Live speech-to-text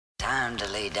Time to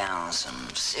lay down some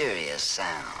serious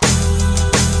sound.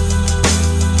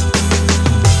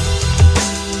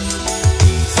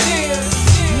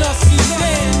 Nosson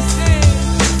Zand,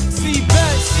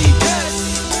 T-bes,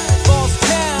 Boss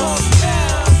Town,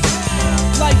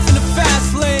 life in the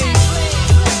fast lane.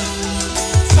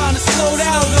 Time to slow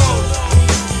down though,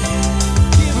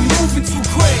 we're moving too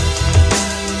quick.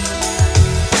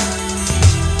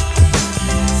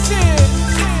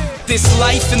 This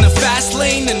life in the fast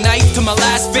lane, a knife to my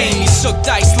last vein. These shook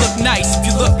dice look nice if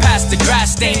you look past the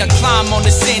grass stain. I climb on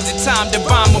the sands of time to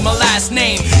rhyme with my last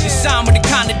name. And shine with the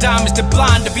kind of diamonds that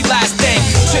blind every last thing.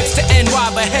 Trips to NY,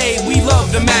 but hey, we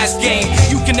love the mass game.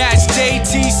 You can ask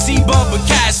JTC, Bub, or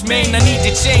Cash, man. I need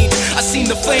to change. I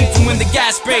seen the flame from when the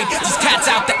gas sprayed. These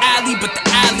cats out the alley, but the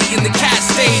alley in the cat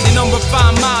stayed. An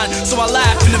unrefined mind, so I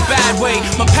laugh in a bad way.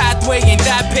 My pathway ain't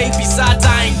that paved, besides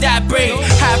I ain't that brave.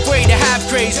 Halfway to half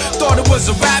craze. Thought it was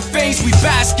a rap phase, we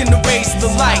bask in the race of the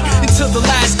light until the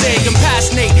last day. I'm past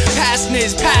Nate, past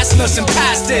Niz, past us and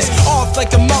past this. Off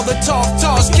like a Molotov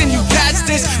toss, can you catch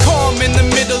this? Calm in the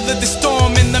middle of the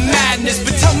storm and the madness.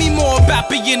 But tell me more about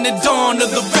being the dawn of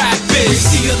the rap biz. We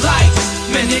see a light,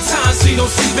 many times we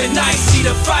don't sleep at night. See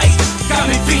the fight, got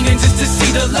me feeling just to see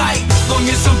the light. Long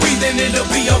as I'm breathing it'll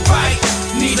be alright.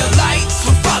 Need a light, so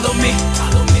follow me.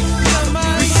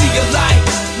 We see a light,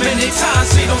 many times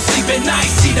we don't sleep at night.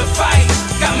 See the fight,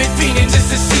 got me feeling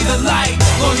just to see the light.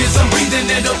 Long as I'm breathing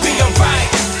it'll be alright.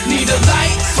 Need a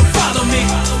light, so follow me.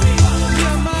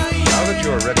 Now that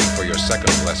you're ready for your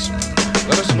second lesson,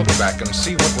 let us look back and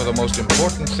see what were the most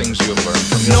important things you have learned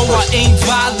from your No, I ain't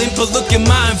violent, but look at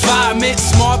my environment.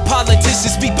 Smart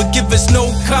politicians speak, but give us no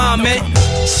comment.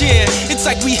 Yeah, it's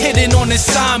like we hitting on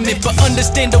assignment, but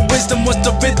understand the wisdom once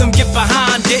the rhythm get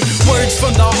behind it. Words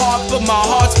from the heart, but my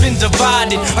heart's been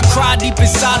divided. I cry deep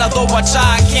inside, although I try,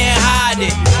 I can't hide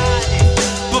it.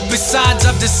 But besides,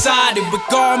 I've decided, with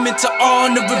garment to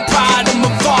honor and pride, I'ma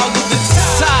follow the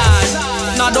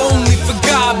tide. Not only for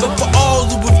God, but for all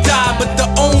who have died. But the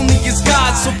only is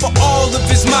God, so for all of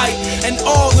His might and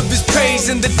all of His praise,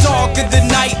 in the dark of the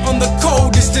night, on the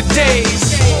coldest of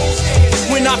days,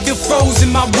 when I feel frozen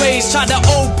my ways, try to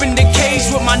open the cage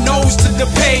with my nose to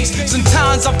the page.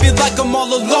 Sometimes I feel like I'm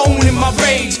all alone in my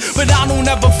rage, but I don't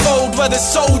ever fold, whether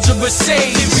soldier or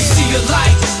sage. We see a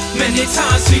light, many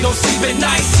times we don't sleep at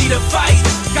night. See the fight,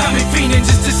 got me feeling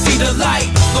just to see the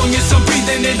light. Long as I'm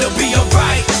breathing it'll be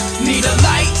alright. Need a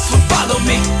light, so follow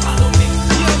me.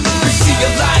 We see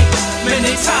a light,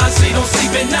 many times we don't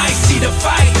sleep at night. See the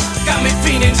fight, got me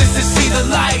feeling just to see the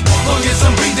light. Long as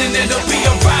I'm